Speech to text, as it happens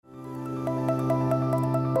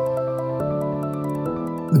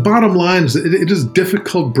The bottom line is it is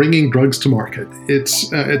difficult bringing drugs to market. It's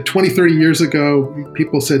 20, 30 years ago,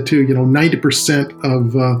 people said too, 90%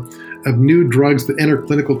 of new drugs that enter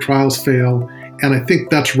clinical trials fail. And I think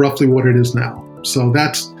that's roughly what it is now. So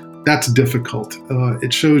that's difficult.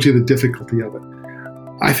 It shows you the difficulty of it.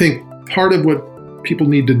 I think part of what people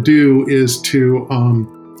need to do is to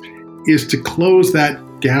close that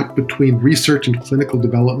gap between research and clinical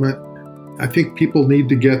development. I think people need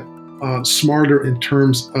to get smarter in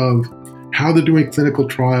terms of how they're doing clinical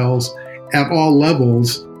trials at all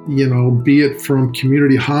levels, be it from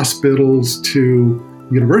community hospitals to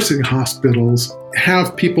university hospitals,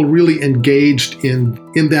 have people really engaged in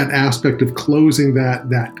that aspect of closing that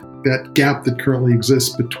gap that currently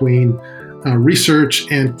exists between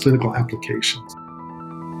research and clinical applications.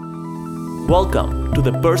 Welcome to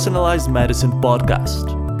the Personalized Medicine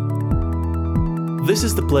Podcast. This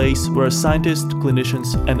is the place where scientists,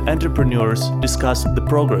 clinicians, and entrepreneurs discuss the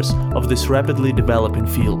progress of this rapidly developing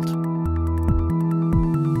field.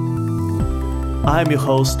 I am your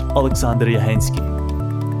host, Alexander Yahensky.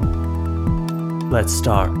 Let's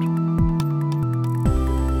start.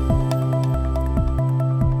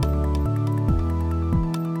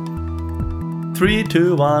 3,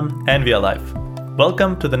 2, 1, and we are live.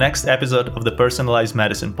 Welcome to the next episode of the Personalized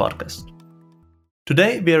Medicine Podcast.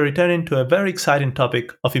 Today, we are returning to a very exciting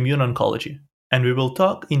topic of immune oncology, and we will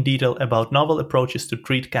talk in detail about novel approaches to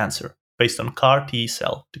treat cancer based on CAR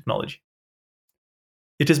T-cell technology.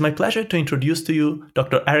 It is my pleasure to introduce to you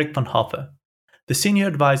Dr. Eric von Hofe, the Senior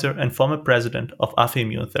Advisor and former President of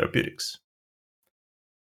Affimmune Therapeutics.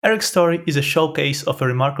 Eric's story is a showcase of a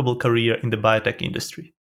remarkable career in the biotech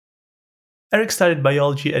industry. Eric studied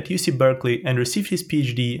biology at UC Berkeley and received his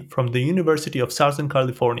PhD from the University of Southern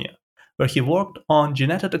California, where he worked on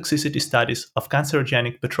genotoxicity studies of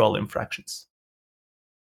cancerogenic petroleum fractions.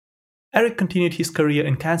 Eric continued his career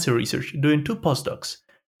in cancer research doing 2 postdocs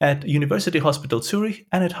at University Hospital Zurich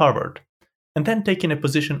and at Harvard, and then taking a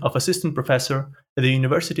position of assistant professor at the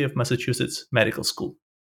University of Massachusetts Medical School.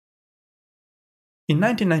 In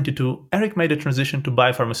 1992, Eric made a transition to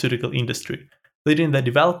biopharmaceutical industry, leading the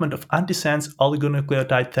development of antisense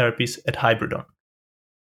oligonucleotide therapies at Hybridon.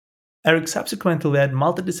 Eric subsequently led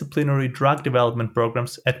multidisciplinary drug development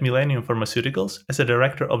programs at Millennium Pharmaceuticals as a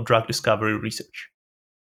director of drug discovery research.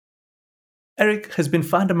 Eric has been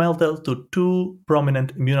fundamental to 2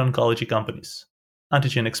 prominent immuno-oncology companies,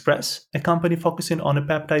 Antigen Express, a company focusing on a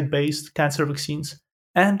peptide-based cancer vaccines,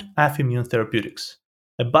 and Affimmune Therapeutics,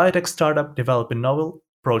 a biotech startup developing novel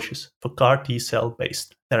approaches for CAR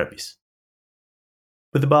T-cell-based therapies.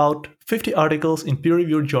 With about 50 articles in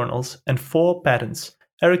peer-reviewed journals and 4 patents,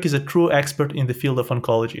 Eric is a true expert in the field of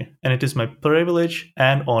oncology, and it is my privilege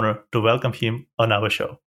and honor to welcome him on our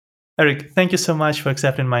show. Eric, thank you so much for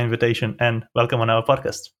accepting my invitation and welcome on our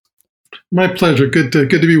podcast. My pleasure. Good to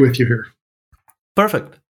be with you here.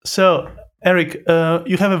 Perfect. So, Eric,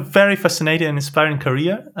 you have a very fascinating and inspiring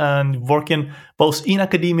career and working both in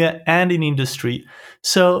academia and in industry.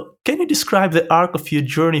 So, can you describe the arc of your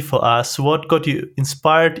journey for us? What got you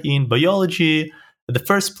inspired in biology in the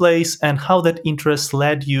first place, and how that interest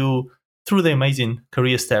led you through the amazing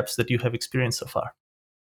career steps that you have experienced so far?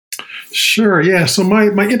 Sure. Yeah. So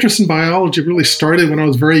my interest in biology really started when I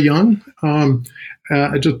was very young.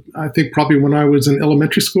 I think probably when I was in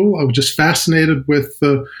elementary school, I was just fascinated with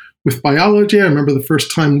biology. I remember the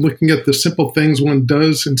first time looking at the simple things one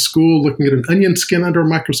does in school, looking at an onion skin under a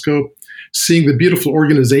microscope, seeing the beautiful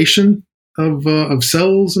organization of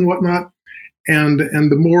cells and whatnot. And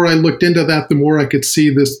the more I looked into that, the more I could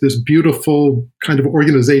see this beautiful kind of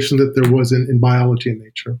organization that there was in biology and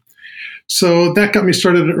nature. So that got me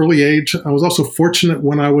started at an early age. I was also fortunate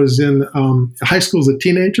when I was in high school as a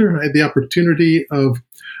teenager. I had the opportunity of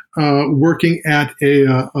working at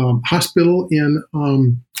a hospital in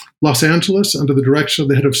Los Angeles under the direction of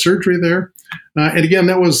the head of surgery there. And again,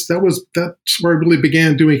 that's where I really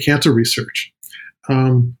began doing cancer research.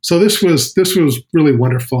 So this was really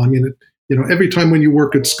wonderful. I mean, every time when you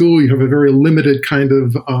work at school, you have a very limited kind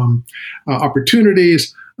of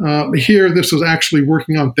opportunities. Here, this was actually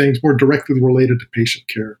working on things more directly related to patient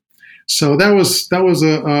care. So that was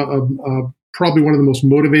probably one of the most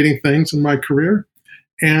motivating things in my career,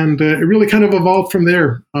 and it really kind of evolved from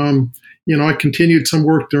there. I continued some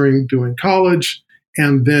work during college,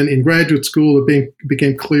 and then in graduate school, it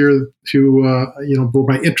became clear to where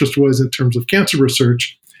my interest was in terms of cancer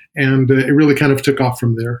research, and it really kind of took off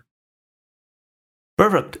from there.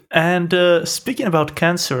 Perfect. And speaking about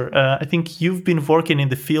cancer, I think you've been working in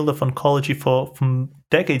the field of oncology for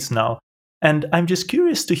decades now. And I'm just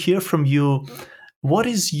curious to hear from you, what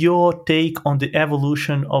is your take on the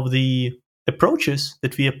evolution of the approaches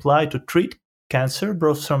that we apply to treat cancer,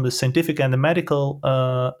 both from the scientific and the medical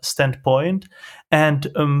standpoint, and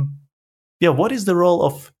what is the role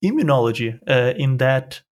of immunology in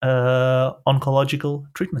that oncological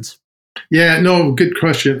treatments? Yeah, no, good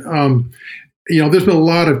question. There's been a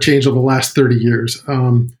lot of change over the last 30 years.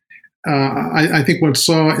 I think one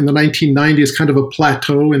saw in the 1990s kind of a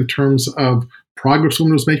plateau in terms of progress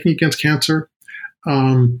one was making against cancer.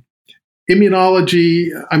 Immunology,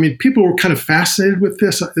 people were kind of fascinated with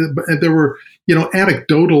this. But there were,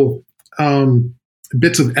 anecdotal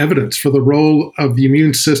bits of evidence for the role of the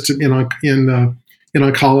immune system in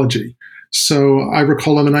oncology. So I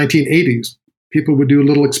recall in the 1980s, people would do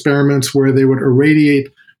little experiments where they would irradiate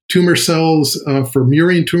tumor cells for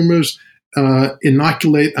murine tumors,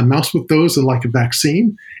 inoculate a mouse with those and like a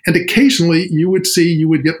vaccine. And occasionally you would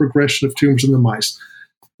get regression of tumors in the mice.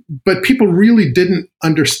 But people really didn't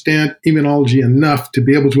understand immunology enough to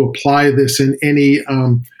be able to apply this in any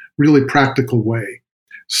really practical way.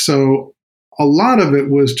 So a lot of it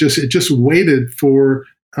was just waited for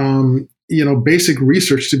basic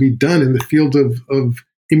research to be done in the field of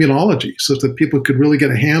immunology, so that people could really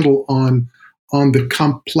get a handle on the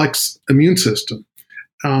complex immune system.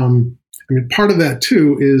 Part of that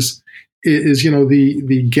too is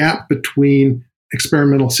the gap between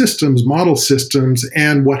experimental systems, model systems,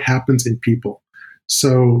 and what happens in people.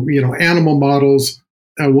 So animal models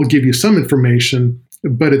will give you some information,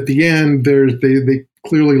 but at the end, they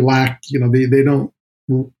clearly lack. They don't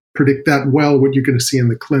predict that well what you're going to see in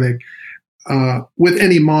the clinic with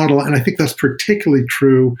any model, and I think that's particularly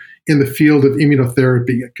true in the field of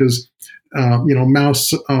immunotherapy because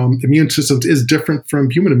mouse immune systems is different from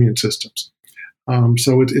human immune systems.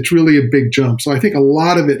 So it's really a big jump. So I think a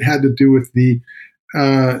lot of it had to do with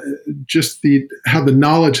how the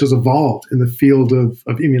knowledge has evolved in the field of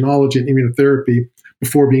immunology and immunotherapy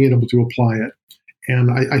before being able to apply it.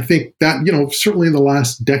 And I think that, certainly in the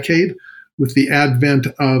last decade, with the advent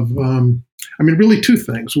of, really two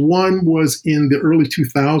things. One was in the early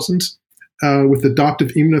 2000s with adoptive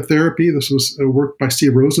immunotherapy. This was work by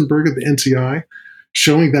Steve Rosenberg at the NCI,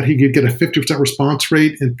 showing that he could get a 50% response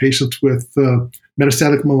rate in patients with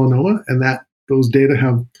metastatic melanoma, and that those data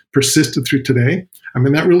have persisted through today.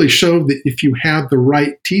 That really showed that if you had the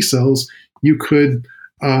right T cells, you could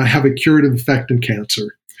have a curative effect in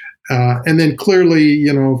cancer. And then clearly,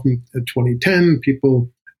 from 2010, people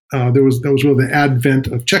there was really the advent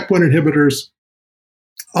of checkpoint inhibitors,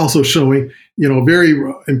 also showing very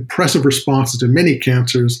impressive responses to many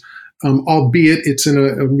cancers, albeit it's in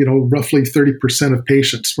a roughly 30% of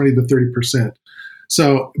patients, 20 to 30%.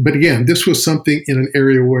 So, but again, this was something in an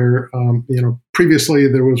area where previously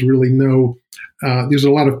there was really no. There's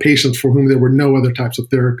a lot of patients for whom there were no other types of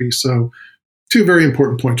therapy. So, two very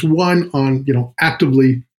important points. One on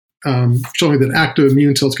actively showing that active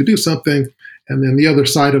immune cells could do something. And then the other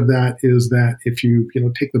side of that is that if you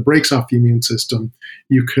take the brakes off the immune system,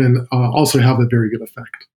 you can also have a very good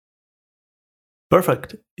effect.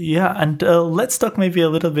 Perfect. Yeah, and let's talk maybe a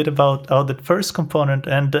little bit about the first component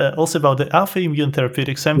and also about the alpha immune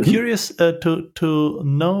therapeutics. I'm curious to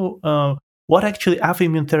know what actually alpha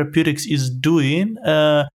immune therapeutics is doing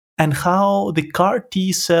and how the CAR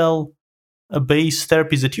T cell based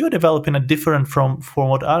therapies that you are developing are different from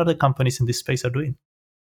what other companies in this space are doing.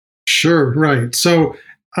 Sure, right. So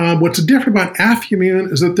what's different about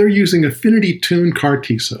Affimmune is that they're using affinity-tuned CAR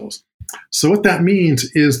T cells. So what that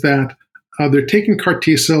means is that they're taking CAR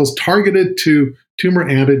T cells targeted to tumor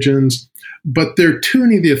antigens, but they're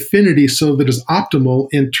tuning the affinity so that it's optimal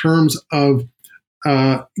in terms of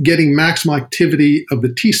getting maximal activity of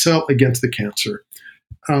the T cell against the cancer.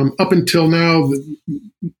 Up until now, the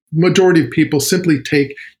majority of people simply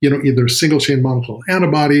take either a single-chain monoclonal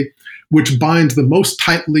antibody, which binds the most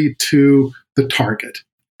tightly to the target.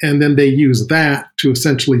 And then they use that to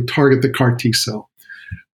essentially target the CAR T cell.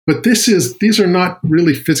 But these are not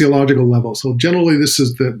really physiological levels. So generally this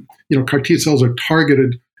is CAR T cells are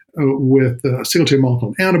targeted with single-chain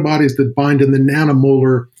monoclonal antibodies that bind in the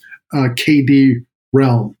nanomolar KD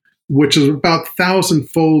realm, which is about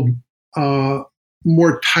 1,000-fold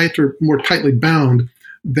more tightly bound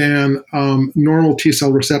than normal T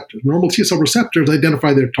cell receptors. Normal T cell receptors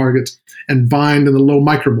identify their targets and bind in the low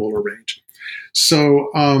micromolar range.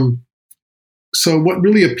 So what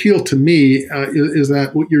really appealed to me is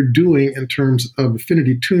that what you're doing in terms of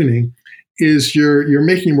affinity tuning is you're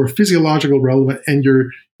making it more physiological relevant, and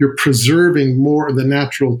you're preserving more of the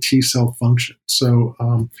natural T cell function. So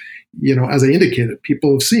as I indicated,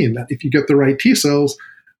 people have seen that if you get the right T cells,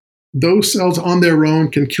 those cells on their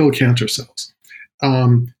own can kill cancer cells.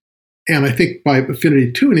 And I think by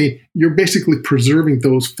affinity tuning, you're basically preserving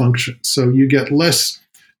those functions. So you get less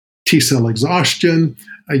T cell exhaustion,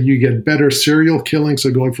 you get better serial killing,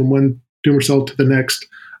 so going from one tumor cell to the next.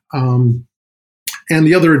 And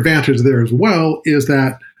the other advantage there as well is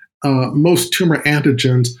that most tumor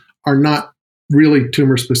antigens are not really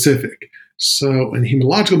tumor specific. So in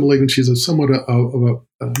hematological malignancies, it's somewhat of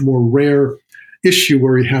a more rare issue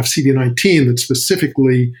where you have CD19 that's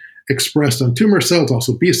specifically expressed on tumor cells,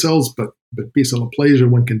 also B cells, but B cell aplasia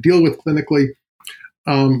one can deal with clinically.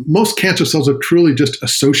 Most cancer cells are truly just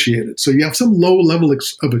associated. So you have some low level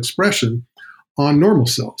of expression on normal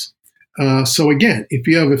cells. So again, if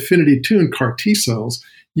you have affinity tuned CAR T cells,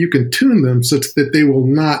 you can tune them such that they will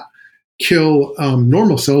not kill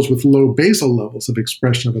normal cells with low basal levels of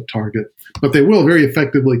expression of a target, but they will very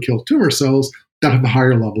effectively kill tumor cells that have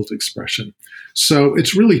higher levels of expression. So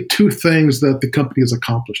it's really two things that the company is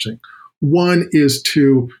accomplishing. One is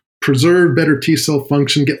to preserve better T cell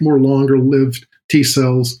function, get more longer lived T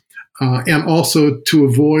cells, and also to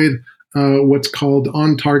avoid what's called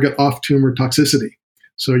on-target off-tumor toxicity.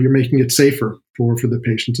 So you're making it safer for the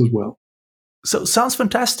patients as well. So sounds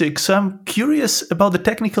fantastic. So I'm curious about the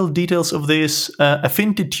technical details of this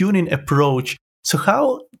affinity tuning approach. So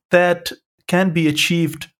how that can be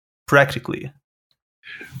achieved practically?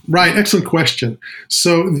 Right, excellent question.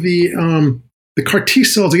 So the CAR T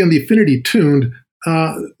cells, again, the affinity tuned,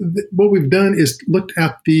 what we've done is looked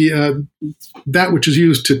at the that which is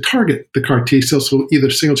used to target the CAR T cells, so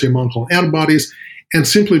either single-chain monoclonal antibodies, and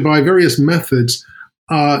simply by various methods,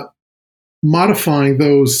 modifying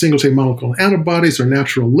those single-chain monoclonal antibodies or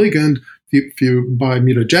natural ligand by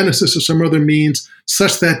mutagenesis or some other means,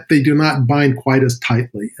 such that they do not bind quite as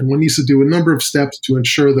tightly. And one needs to do a number of steps to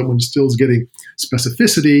ensure that one still is getting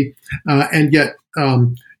specificity and yet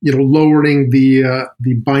lowering the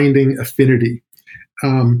binding affinity.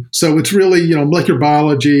 So it's really molecular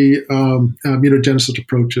biology, mutagenesis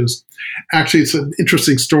approaches. Actually, it's an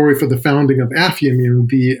interesting story for the founding of Affiimmune.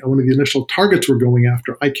 One of the initial targets we're going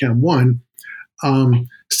after, ICAM1.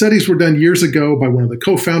 Studies were done years ago by one of the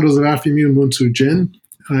co-founders of Affiimmune, Moon-Soo Jin,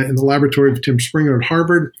 in the laboratory of Tim Springer at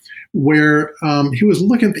Harvard, where he was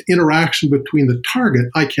looking at the interaction between the target,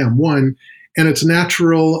 ICAM1, and its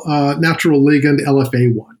natural ligand,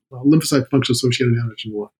 LFA1, lymphocyte function-associated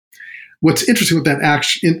antigen 1. What's interesting with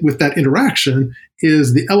that interaction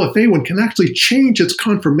is the LFA1 can actually change its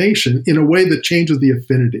conformation in a way that changes the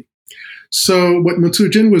affinity. So what Moon-Soo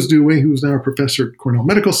Jin was doing, who's now a professor at Cornell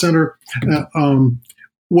Medical Center,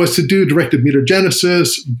 was to do directed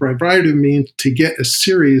mutagenesis by a variety of means to get a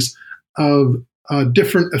series of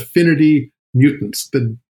different affinity mutants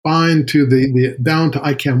that bind to down to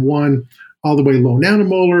ICAM1 all the way low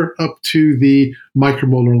nanomolar up to the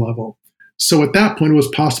micromolar level. So at that point, it was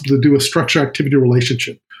possible to do a structure-activity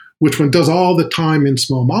relationship, which one does all the time in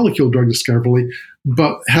small molecule drug discovery,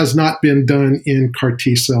 but has not been done in CAR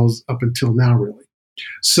T cells up until now, really.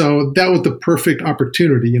 So that was the perfect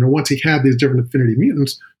opportunity. Once he had these different affinity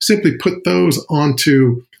mutants, simply put those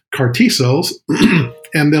onto CAR T cells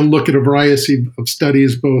and then look at a variety of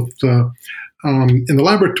studies, both in the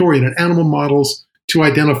laboratory and in animal models, to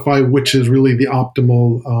identify which is really the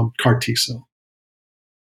optimal CAR T cell.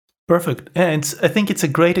 Perfect. And I think it's a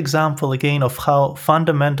great example, again, of how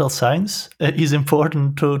fundamental science is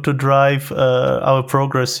important to drive our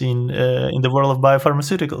progress in the world of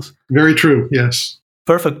biopharmaceuticals. Very true, yes.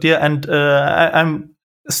 Perfect, yeah. And I'm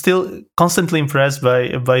still constantly impressed by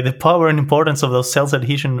the power and importance of those cells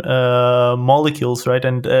adhesion molecules, right?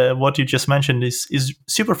 And what you just mentioned is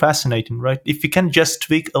super fascinating, right? If you can just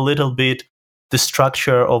tweak a little bit the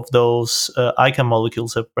structure of those ICAM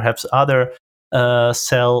molecules or perhaps other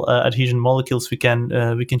cell adhesion molecules, we can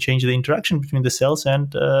change the interaction between the cells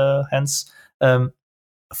and hence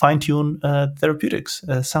fine-tune therapeutics.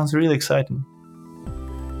 Sounds really exciting.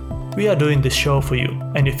 We are doing this show for you,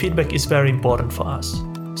 and your feedback is very important for us.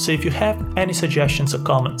 So if you have any suggestions or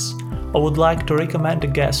comments, or would like to recommend a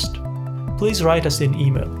guest, please write us an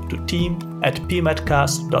email to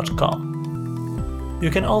team@pmedcast.com. You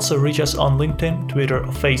can also reach us on LinkedIn, Twitter,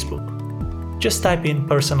 or Facebook. Just type in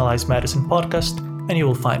Personalized Medicine Podcast and you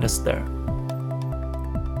will find us there.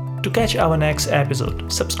 To catch our next episode,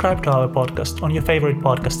 subscribe to our podcast on your favorite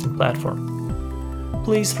podcasting platform.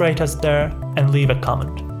 Please rate us there and leave a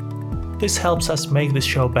comment. This helps us make this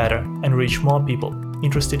show better and reach more people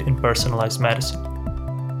interested in personalized medicine.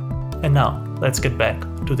 And now, let's get back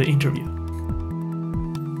to the interview.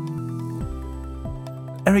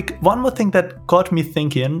 Eric, one more thing that got me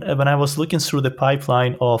thinking when I was looking through the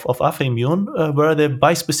pipeline of Affiimmune were the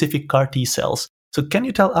bispecific CAR T cells. So can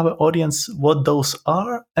you tell our audience what those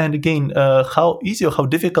are? And again, how easy or how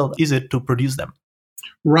difficult is it to produce them?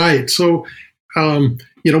 Right. So,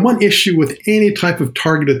 one issue with any type of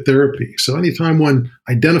targeted therapy. So, anytime one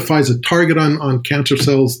identifies a target on cancer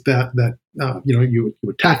cells that you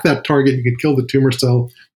attack that target, you can kill the tumor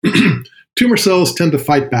cell. Tumor cells tend to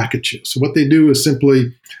fight back at you. So, what they do is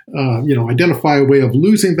simply, identify a way of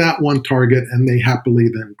losing that one target, and they happily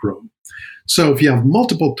then grow. So, if you have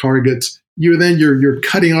multiple targets, you're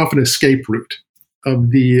cutting off an escape route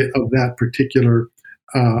of that particular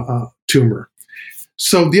tumor.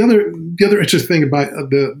 So the other interesting thing about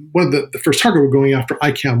the first target we're going after,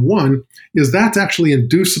 ICAM1, is that's actually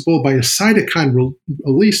inducible by a cytokine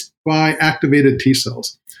released by activated T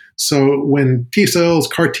cells. So when T cells,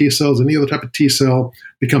 CAR T cells, any other type of T cell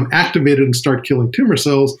become activated and start killing tumor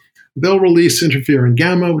cells, they'll release interferon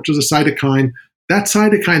gamma, which is a cytokine. That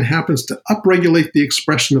cytokine happens to upregulate the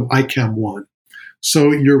expression of ICAM1.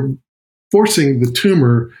 So you're forcing the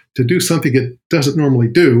tumor to do something it doesn't normally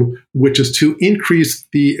do, which is to increase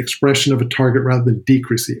the expression of a target rather than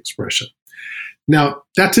decrease the expression. Now,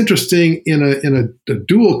 that's interesting in a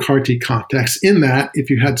dual CAR-T context, in that if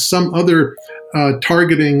you had some other you're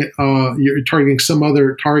targeting some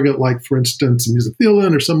other target, like, for instance,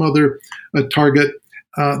 mesothelin or some other target,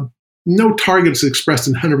 no target is expressed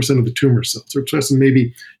in 100% of the tumor cells. They're expressed in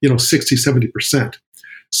maybe 60, 70%.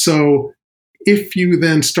 So if you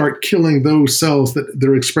then start killing those cells that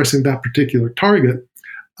are expressing that particular target,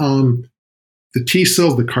 the T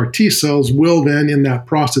cells, the CAR T cells, will then in that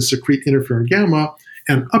process secrete interferon gamma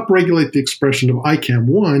and upregulate the expression of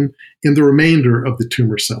ICAM1 in the remainder of the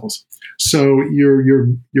tumor cells. So you're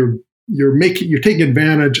taking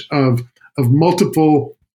advantage of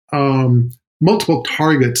multiple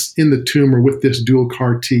targets in the tumor with this dual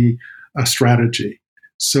CAR T strategy.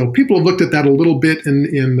 So people have looked at that a little bit in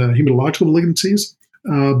hematological malignancies,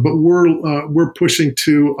 but we're pushing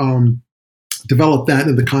to develop that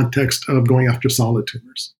in the context of going after solid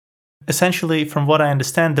tumors. Essentially, from what I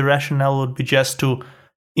understand, the rationale would be just to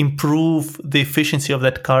improve the efficiency of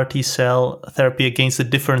that CAR T cell therapy against a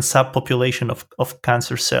different subpopulation of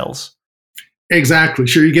cancer cells. Exactly.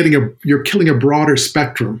 Sure, you're killing a broader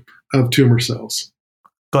spectrum of tumor cells.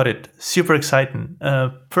 Got it. Super exciting.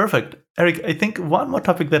 Perfect. Eric, I think one more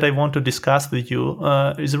topic that I want to discuss with you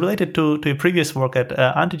is related to your previous work at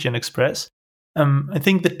Antigen Express. I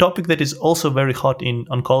think the topic that is also very hot in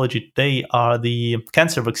oncology today are the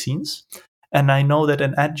cancer vaccines. And I know that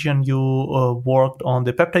at Antigen you worked on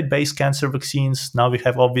the peptide-based cancer vaccines. Now we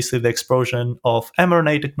have obviously the explosion of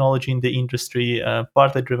mRNA technology in the industry,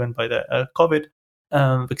 partly driven by the COVID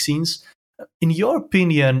vaccines. In your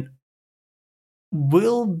opinion,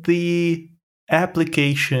 will the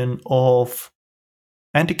application of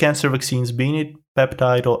anti-cancer vaccines, being it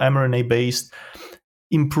peptide or mRNA-based,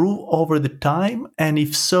 improve over the time? And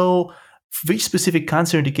if so, which specific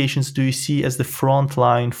cancer indications do you see as the front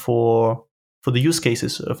line for the use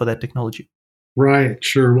cases for that technology? Right,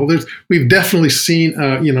 sure. Well, we've definitely seen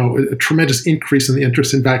a tremendous increase in the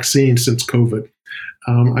interest in vaccines since COVID.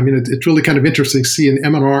 It's really kind of interesting to see an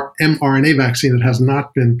mRNA vaccine that has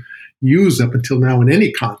not been used up until now in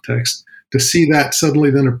any context, to see that suddenly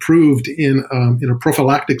then approved in a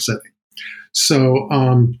prophylactic setting. So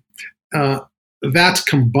that's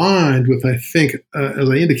combined with, I think, as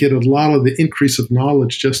I indicated, a lot of the increase of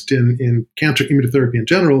knowledge just in cancer immunotherapy in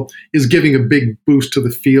general is giving a big boost to the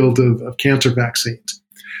field of cancer vaccines.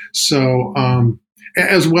 So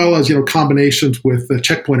as well as combinations with the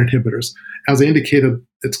checkpoint inhibitors, as I indicated,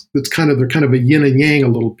 they're kind of a yin and yang a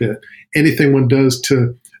little bit. Anything one does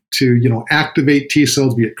to activate T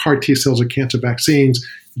cells, be it CAR T cells or cancer vaccines,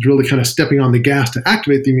 is really kind of stepping on the gas to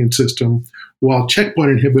activate the immune system, while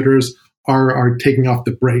checkpoint inhibitors are taking off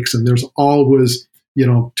the brakes. And there's always,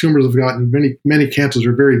 tumors have gotten, many cancers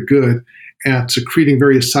are very good at secreting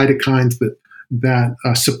various cytokines that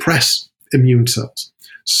suppress immune cells.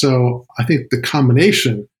 So I think the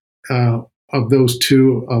combination of those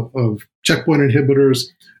two, of checkpoint inhibitors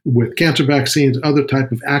with cancer vaccines, other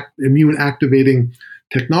type of immune activating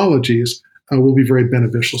technologies, will be very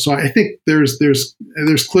beneficial. So I think there's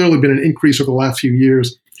clearly been an increase over the last few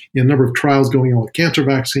years in the number of trials going on with cancer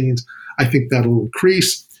vaccines. I think that'll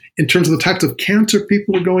increase. In terms of the types of cancer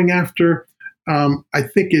people are going after, I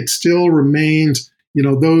think it still remains,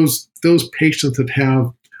 those patients that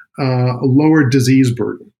have a lower disease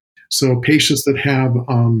burden. So patients that have,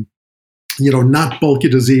 not bulky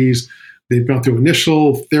disease, they've gone through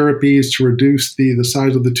initial therapies to reduce the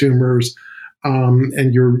size of the tumors,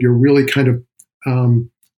 and you're really kind of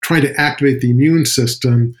trying to activate the immune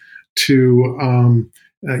system to,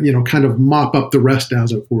 kind of mop up the rest,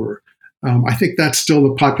 as it were. I think that's still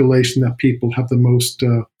the population that people have the most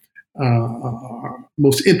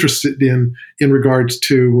interested in regards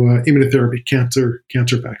to immunotherapy, cancer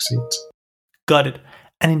vaccines. Got it.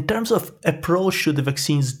 And in terms of approach to the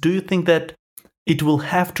vaccines, do you think that it will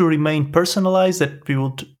have to remain personalized, that we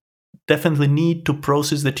would definitely need to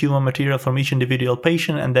process the tumor material from each individual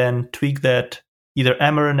patient and then tweak that either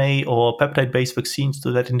mRNA or peptide-based vaccines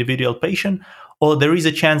to that individual patient? Or there is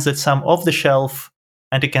a chance that some off-the-shelf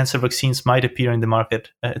anti-cancer vaccines might appear in the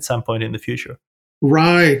market at some point in the future?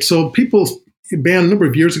 Right. So people began a number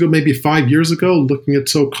of years ago, maybe 5 years ago, looking at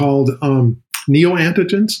so-called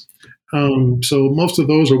neoantigens. So most of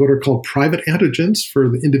those are what are called private antigens for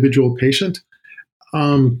the individual patient.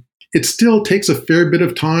 It still takes a fair bit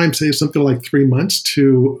of time, say something like 3 months,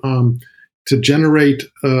 to generate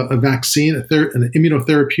a vaccine, an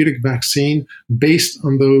immunotherapeutic vaccine based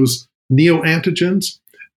on those neoantigens.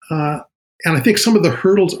 And I think some of the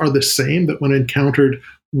hurdles are the same that when encountered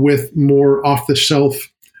with more off-the-shelf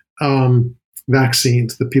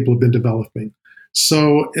vaccines that people have been developing.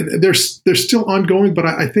 So they're still ongoing, but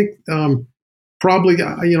I think probably,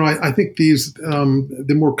 I think these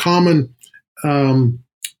the more common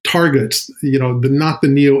targets, not the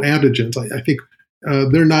neoantigens. I think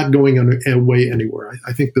they're not going away anywhere.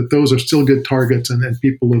 I think that those are still good targets, and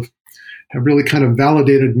people have really kind of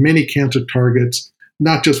validated many cancer targets,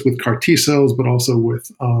 not just with CAR T cells, but also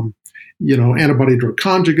with antibody drug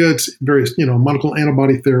conjugates, various monoclonal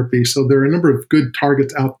antibody therapy. So there are a number of good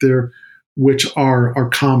targets out there which are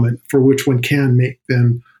common, for which one can make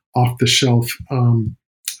them off the shelf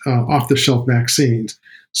vaccines.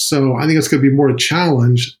 So I think it's going to be more a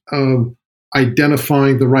challenge of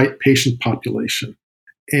identifying the right patient population,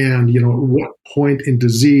 and at what point in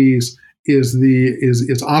disease is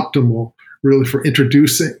optimal really for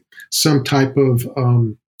introducing some type of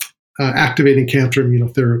activating cancer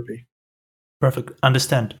immunotherapy. Perfect.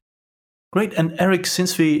 Understand. Great. And Eric,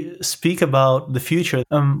 since we speak about the future,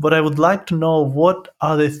 what I would like to know, what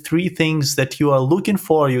are the 3 things that you are looking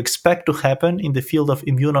for, you expect to happen in the field of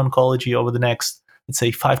immune oncology over the next, let's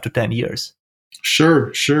say, 5 to 10 years?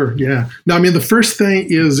 Sure. Yeah. Now, the first thing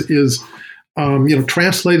is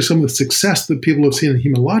translating some of the success that people have seen in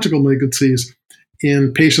hematological malignancies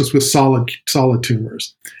in patients with solid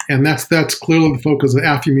tumors, and that's clearly the focus of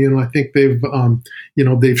Affimmune. I think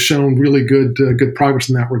they've shown really good progress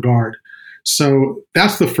in that regard. So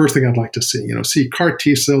that's the first thing I'd like to see. See CAR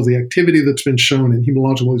T cells, the activity that's been shown in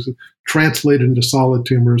hematological malignancies translated into solid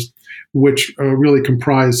tumors, which really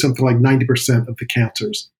comprise something like 90% of the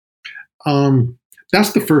cancers.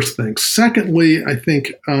 That's the first thing. Secondly, I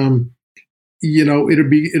think it'd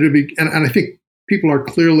be, and I think people are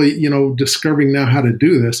clearly discovering now how to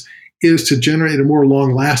do this, is to generate a more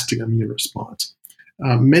long-lasting immune response.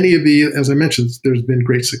 Many of as I mentioned, there's been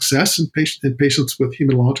great success in patients with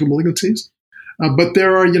hematological malignancies, but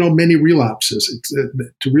there are many relapses.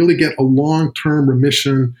 To really get a long-term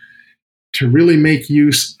remission, to really make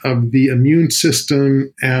use of the immune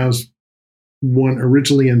system as one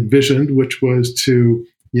originally envisioned, which was to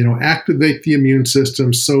activate the immune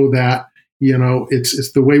system so that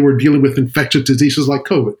it's the way we're dealing with infectious diseases like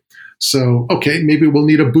COVID. So, okay, maybe we'll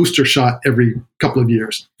need a booster shot every couple of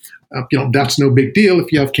years. That's no big deal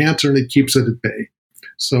if you have cancer, and it keeps it at bay.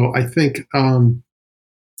 So I think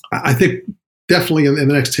definitely in the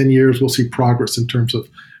next 10 years, we'll see progress in terms of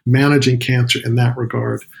managing cancer in that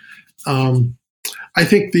regard. I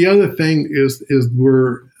think the other thing is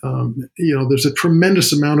we're, there's a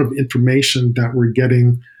tremendous amount of information that we're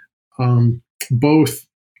getting, both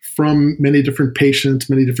from many different patients,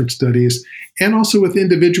 many different studies, and also with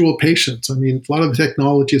individual patients. A lot of the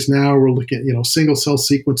technologies now, we're looking at, single cell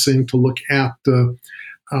sequencing to look at,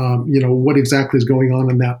 what exactly is going on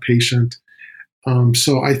in that patient.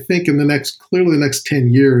 So I think in the next 10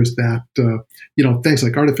 years that, things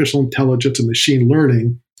like artificial intelligence and machine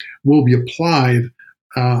learning will be applied.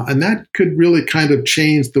 And that could really kind of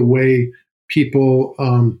change the way people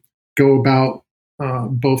go about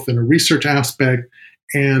both in a research aspect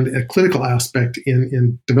and a clinical aspect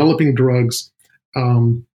in developing drugs.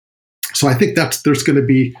 So I think there's going to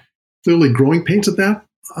be clearly growing pains of that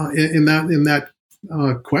in that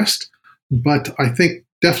quest. But I think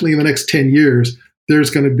definitely in the next 10 years, there's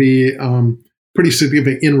going to be pretty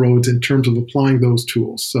significant inroads in terms of applying those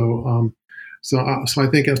tools. So I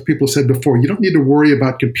think, as people said before, you don't need to worry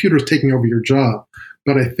about computers taking over your job.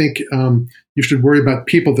 But I think you should worry about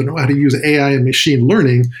people that know how to use AI and machine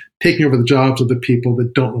learning taking over the jobs of the people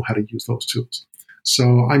that don't know how to use those tools.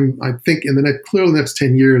 So I think in the next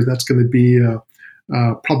 10 years, that's going to be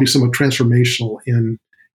probably somewhat transformational in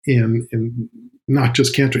not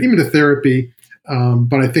just cancer immunotherapy,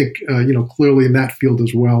 But I think clearly in that field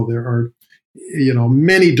as well, there are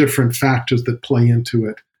many different factors that play into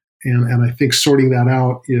it, and I think sorting that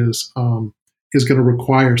out is going to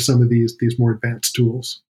require some of these more advanced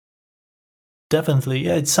tools. Definitely.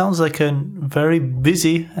 Yeah, it sounds like a very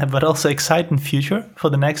busy but also exciting future for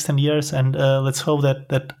the next 10 years. And let's hope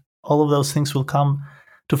that all of those things will come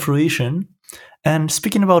to fruition. And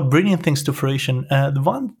speaking about bringing things to fruition, the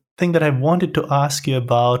one thing that I wanted to ask you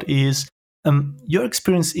about is your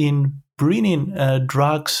experience in bringing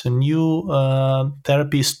drugs and new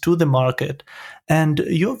therapies to the market, and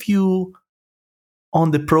your view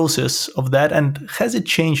on the process of that, and has it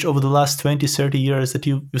changed over the last 20, 30 years that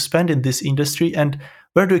you spent in this industry, and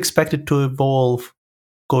where do you expect it to evolve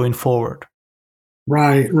going forward?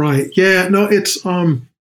 Right. Yeah, no, it's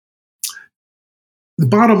the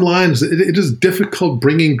bottom line is it is difficult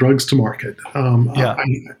bringing drugs to market.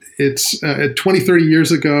 It's 20, 30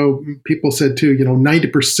 years ago, people said too,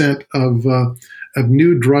 90% of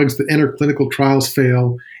new drugs that enter clinical trials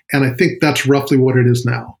fail. And I think that's roughly what it is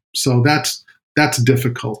now. So that's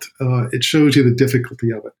difficult. It shows you the difficulty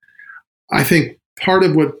of it. I think part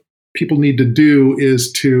of what people need to do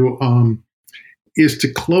is to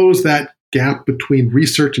close that gap between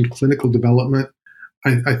research and clinical development.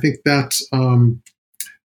 I think that's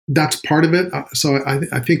part of it. So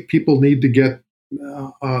I think people need to get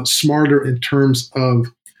smarter in terms of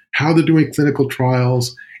how they're doing clinical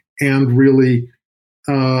trials, and really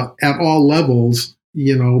at all levels,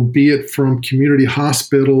 be it from community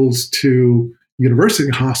hospitals to university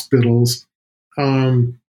hospitals,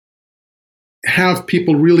 have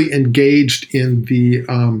people really engaged in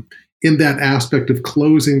that aspect of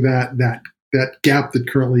closing that gap that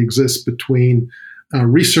currently exists between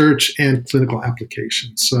research and clinical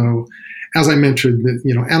applications. So, as I mentioned,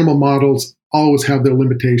 animal models always have their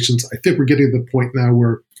limitations. I think we're getting to the point now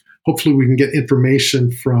where hopefully we can get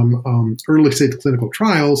information from early stage clinical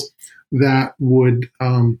trials that would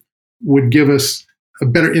give us a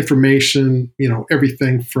better information.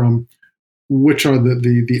 Everything from which are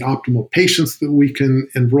the optimal patients that we can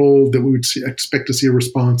enroll, that we would expect to see a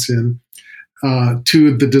response in,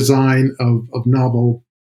 to the design of novel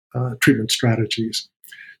treatment strategies.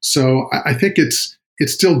 So I think it's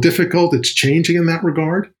still difficult. It's changing in that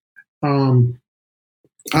regard.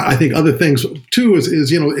 I think other things too is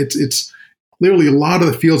it's clearly a lot of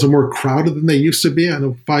the fields are more crowded than they used to be. I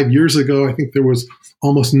know 5 years ago, I think there was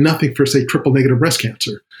almost nothing for, say, triple negative breast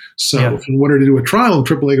cancer. So if you wanted to do a trial in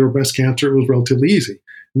triple negative breast cancer, it was relatively easy.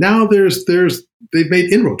 Now they've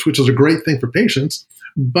made inroads, which is a great thing for patients,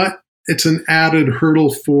 but it's an added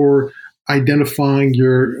hurdle for identifying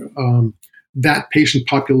your that patient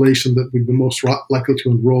population that would be most likely to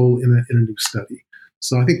enroll in a new study.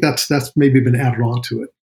 So I think that's maybe been added on to it.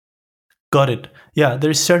 Got it. Yeah, there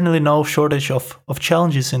is certainly no shortage of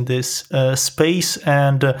challenges in this space.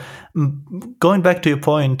 And going back to your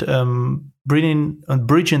point,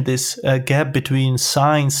 bridging this gap between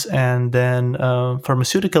science and then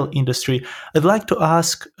pharmaceutical industry, I'd like to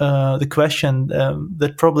ask the question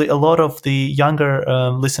that probably a lot of the younger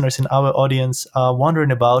listeners in our audience are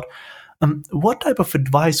wondering about. What type of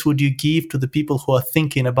advice would you give to the people who are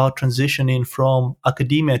thinking about transitioning from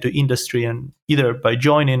academia to industry, and either by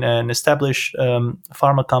joining an established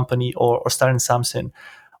pharma company or starting something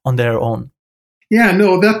on their own? Yeah,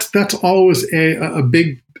 no, that's always a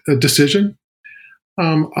big decision.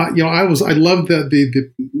 I love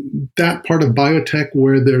that part of biotech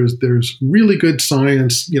where there's really good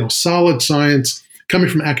science, solid science coming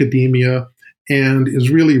from academia, and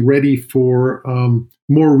is really ready for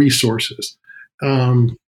more resources.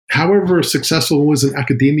 However successful it was in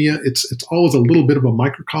academia, it's always a little bit of a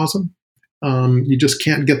microcosm. You just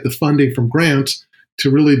can't get the funding from grants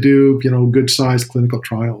to really do good sized clinical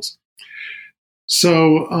trials.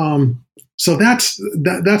 So that's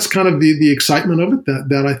kind of the excitement of it.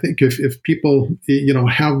 That I think if people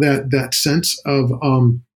have that sense of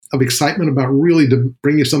excitement about really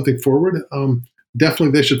bringing something forward,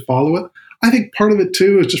 definitely they should follow it. I think part of it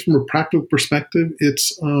too is just from a practical perspective.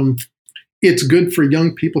 It's good for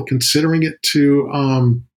young people considering it to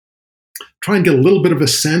try and get a little bit of a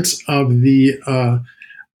sense of the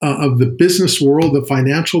business world, the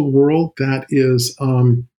financial world that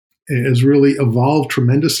has really evolved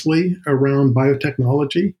tremendously around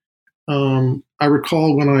biotechnology. I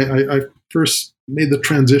recall when I first made the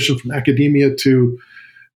transition from academia to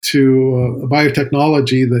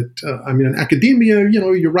biotechnology, that in academia,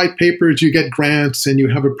 you write papers, you get grants, and you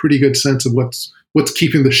have a pretty good sense of what's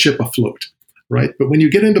keeping the ship afloat, right? But when you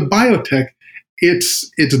get into biotech, it's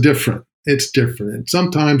different. It's different, and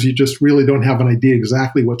sometimes you just really don't have an idea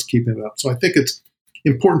exactly what's keeping it up. So I think it's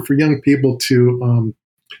important for young people to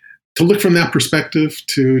look from that perspective,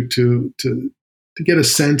 to get a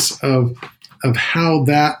sense of how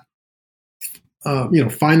that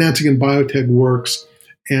financing in biotech works.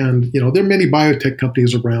 And there are many biotech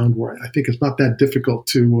companies around where I think it's not that difficult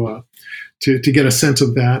to get a sense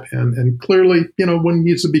of that. And clearly, one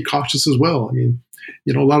needs to be cautious as well. I mean,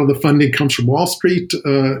 a lot of the funding comes from Wall Street,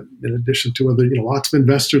 in addition to other, lots of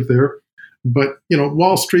investors there. But,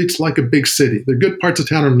 Wall Street's like a big city. There are good parts of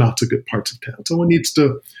town and not so good parts of town. So one needs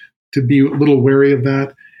to be a little wary of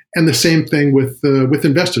that. And the same thing with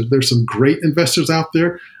investors. There's some great investors out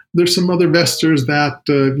there. There's some other investors that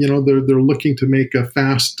they're looking to make a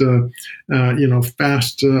fast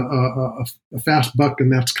buck,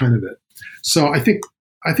 and that's kind of it. So I think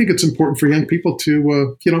it's important for young people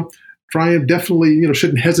to try and definitely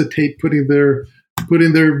shouldn't hesitate putting their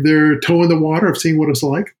toe in the water of seeing what it's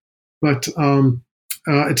like. But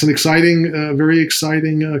it's an exciting, very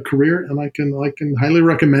exciting career, and I can highly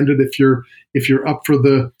recommend it if you're up for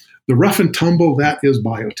the rough and tumble that is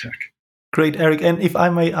biotech. Great, Eric. And if I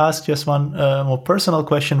may ask just one more personal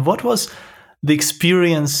question, what was the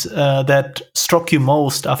experience that struck you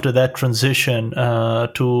most after that transition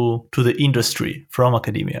to the industry from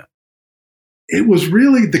academia? It was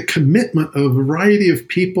really the commitment of a variety of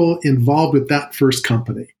people involved with that first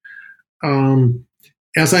company.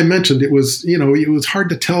 As I mentioned, it was hard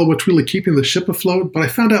to tell what's really keeping the ship afloat. But I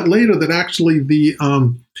found out later that actually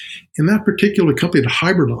in that particular company, at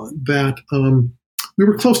Hybridon, that we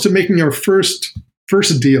were close to making our first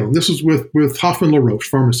deal. And this was with Hoffmann-La Roche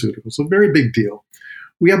Pharmaceuticals, a very big deal.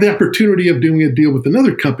 We had the opportunity of doing a deal with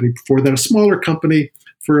another company before that, a smaller company,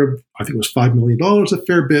 for I think it was $5 million, a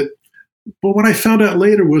fair bit. But what I found out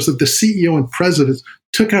later was that the CEO and president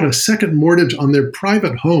took out a second mortgage on their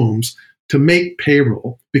private homes to make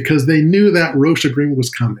payroll because they knew that Roche agreement was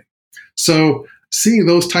coming. So seeing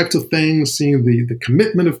those types of things, seeing the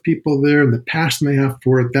commitment of people there and the passion they have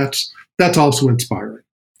for it, that's also inspiring.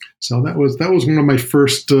 So that was one of my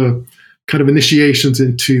first kind of initiations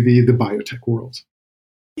into the biotech world.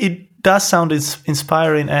 It does sound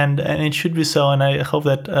inspiring, and it should be so. And I hope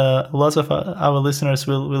that lots of our listeners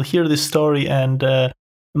will hear this story and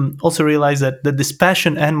also realize that this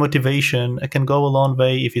passion and motivation can go a long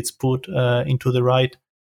way if it's put into the right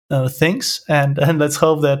things. And let's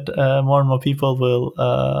hope that more and more people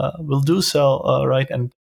will do so, right,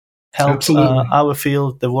 and help our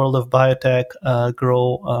field, the world of biotech,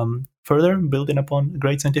 grow further, building upon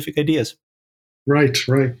great scientific ideas. Right.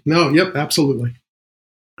 No, yep, absolutely.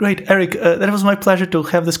 Great, Eric. That was my pleasure to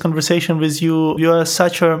have this conversation with you. You are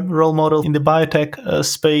such a role model in the biotech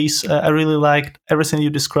space. I really liked everything you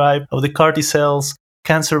described of the CAR T cells,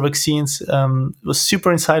 cancer vaccines. It was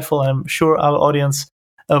super insightful. I'm sure our audience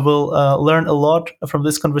will learn a lot from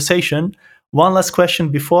this conversation. One last question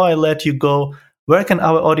before I let you go. Where can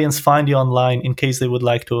our audience find you online in case they would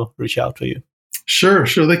like to reach out to you? Sure.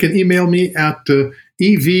 They can email me at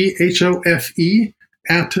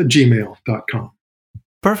evhofe@gmail.com.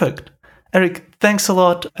 Perfect. Eric, thanks a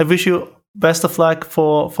lot. I wish you best of luck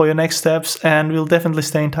for your next steps, and we'll definitely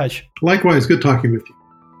stay in touch. Likewise, good talking with you.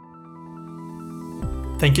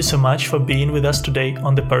 Thank you so much for being with us today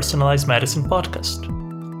on the Personalized Medicine podcast.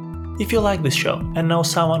 If you like this show and know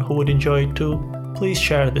someone who would enjoy it too, please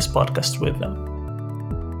share this podcast with them.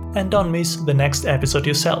 And don't miss the next episode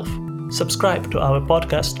yourself. Subscribe to our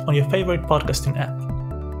podcast on your favorite podcasting app.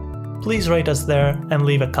 Please rate us there and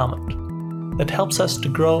leave a comment. That helps us to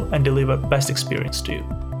grow and deliver best experience to you.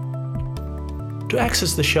 To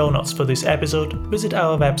access the show notes for this episode, visit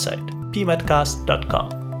our website,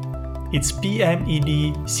 pmedcast.com. It's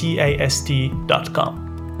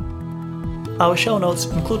pmedcast.com. Our show notes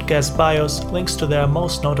include guest bios, links to their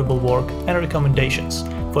most notable work, and recommendations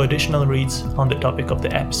for additional reads on the topic of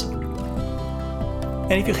the episode.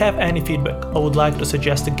 And if you have any feedback or would like to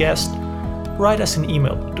suggest a guest, write us an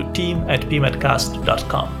email to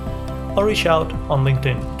team@pmedcast.com. or reach out on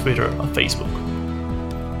LinkedIn, Twitter, or Facebook.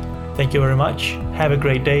 Thank you very much, have a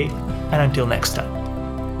great day, and until next time.